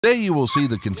Today you will see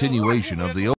the continuation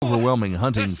of the overwhelming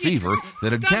hunting fever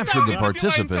that had captured the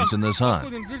participants in this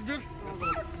hunt.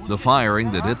 The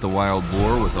firing that hit the wild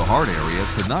boar with the heart area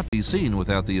could not be seen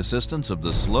without the assistance of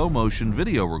the slow-motion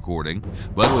video recording,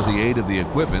 but with the aid of the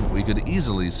equipment we could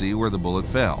easily see where the bullet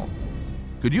fell.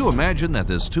 Could you imagine that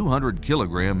this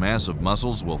 200-kilogram mass of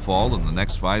muscles will fall in the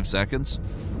next 5 seconds?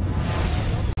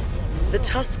 The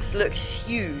tusks look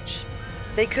huge.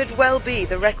 They could well be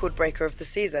the record breaker of the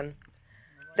season.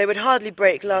 They would hardly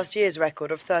break last year's record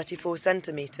of 34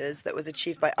 centimeters that was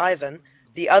achieved by Ivan,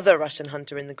 the other Russian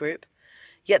hunter in the group,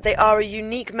 yet they are a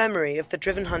unique memory of the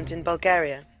driven hunt in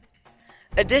Bulgaria.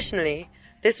 Additionally,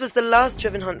 this was the last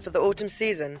driven hunt for the autumn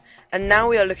season, and now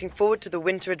we are looking forward to the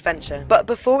winter adventure. But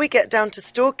before we get down to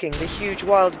stalking the huge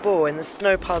wild boar in the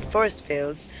snow-piled forest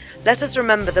fields, let us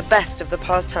remember the best of the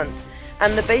past hunt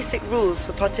and the basic rules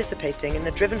for participating in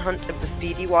the driven hunt of the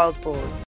speedy wild boars.